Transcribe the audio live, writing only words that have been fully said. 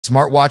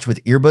Smartwatch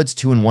with earbuds,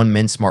 2-in-1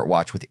 men's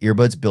smartwatch with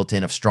earbuds built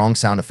in of strong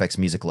sound effects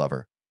music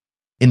lover.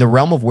 In the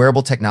realm of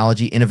wearable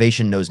technology,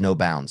 innovation knows no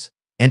bounds.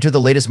 Enter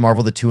the latest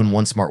marvel, the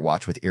 2-in-1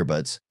 smartwatch with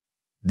earbuds.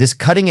 This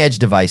cutting-edge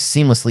device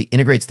seamlessly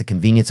integrates the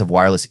convenience of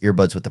wireless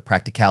earbuds with the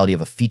practicality of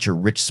a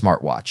feature-rich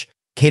smartwatch,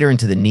 catering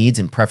to the needs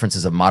and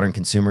preferences of modern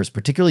consumers,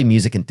 particularly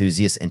music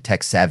enthusiasts and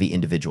tech-savvy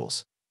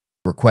individuals.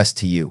 Request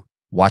to you,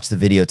 watch the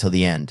video till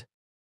the end.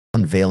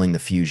 Unveiling the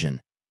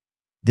Fusion.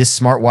 This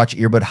smartwatch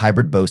earbud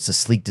hybrid boasts a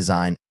sleek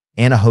design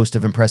and a host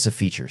of impressive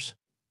features.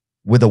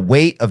 With a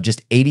weight of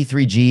just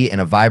 83 g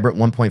and a vibrant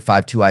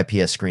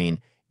 1.52 IPS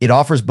screen, it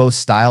offers both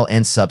style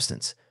and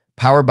substance.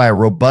 Powered by a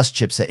robust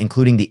chipset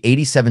including the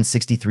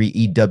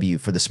 8763EW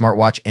for the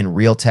smartwatch and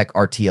Realtek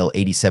RTL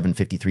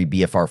 8753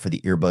 BFR for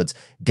the earbuds,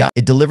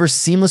 it delivers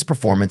seamless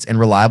performance and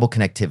reliable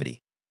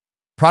connectivity.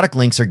 Product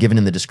links are given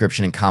in the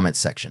description and comments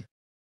section.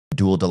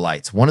 Dual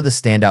delights. One of the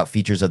standout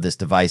features of this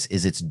device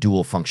is its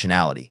dual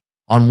functionality.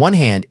 On one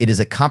hand, it is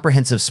a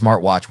comprehensive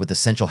smartwatch with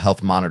essential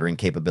health monitoring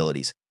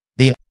capabilities.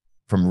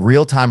 From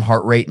real-time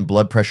heart rate and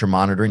blood pressure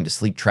monitoring to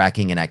sleep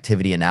tracking and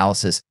activity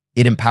analysis,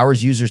 it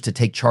empowers users to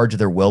take charge of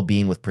their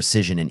well-being with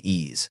precision and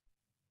ease.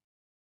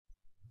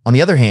 On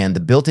the other hand,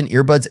 the built-in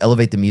earbuds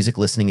elevate the music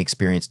listening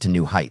experience to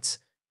new heights.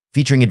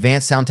 Featuring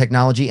advanced sound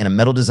technology and a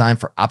metal design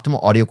for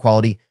optimal audio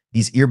quality,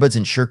 these earbuds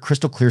ensure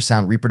crystal-clear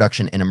sound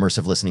reproduction and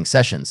immersive listening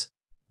sessions.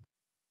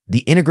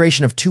 The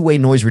integration of two-way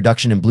noise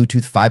reduction and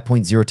Bluetooth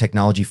 5.0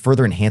 technology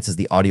further enhances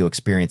the audio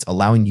experience,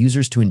 allowing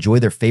users to enjoy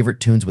their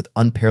favorite tunes with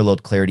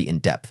unparalleled clarity and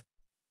depth.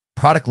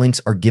 Product links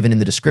are given in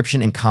the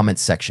description and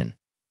comments section.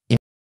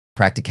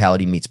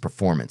 Practicality meets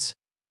performance.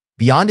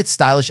 Beyond its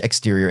stylish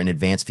exterior and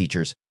advanced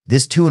features,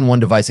 this 2-in-1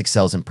 device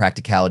excels in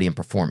practicality and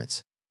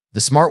performance. The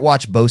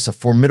smartwatch boasts a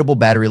formidable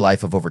battery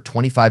life of over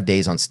 25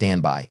 days on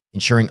standby,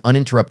 ensuring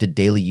uninterrupted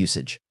daily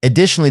usage.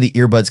 Additionally, the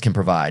earbuds can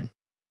provide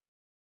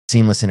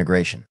seamless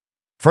integration.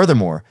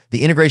 Furthermore,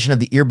 the integration of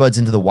the earbuds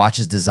into the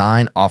watch's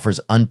design offers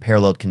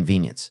unparalleled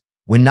convenience.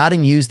 When not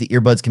in use, the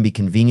earbuds can be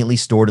conveniently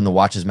stored in the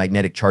watch's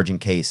magnetic charging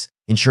case,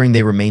 ensuring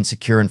they remain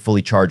secure and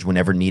fully charged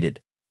whenever needed.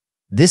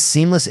 This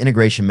seamless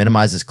integration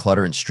minimizes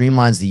clutter and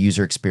streamlines the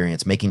user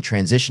experience, making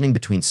transitioning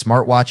between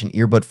smartwatch and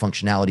earbud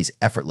functionalities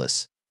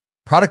effortless.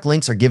 Product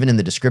links are given in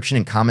the description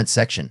and comments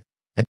section.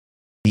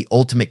 The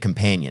ultimate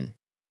companion.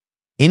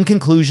 In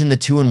conclusion, the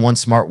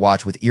 2-in-1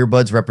 smartwatch with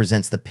earbuds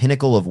represents the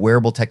pinnacle of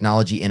wearable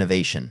technology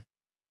innovation.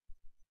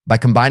 By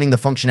combining the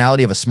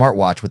functionality of a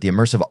smartwatch with the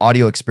immersive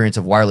audio experience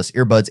of wireless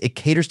earbuds, it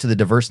caters to the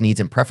diverse needs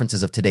and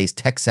preferences of today's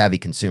tech-savvy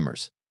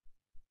consumers.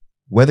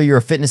 Whether you're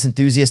a fitness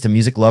enthusiast, a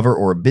music lover,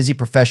 or a busy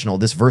professional,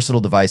 this versatile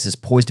device is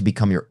poised to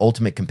become your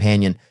ultimate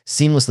companion,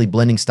 seamlessly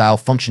blending style,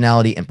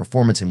 functionality, and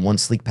performance in one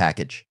sleek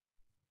package.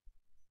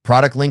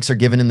 Product links are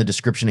given in the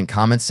description and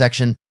comments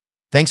section.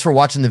 Thanks for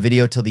watching the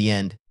video till the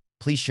end.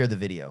 Please share the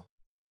video.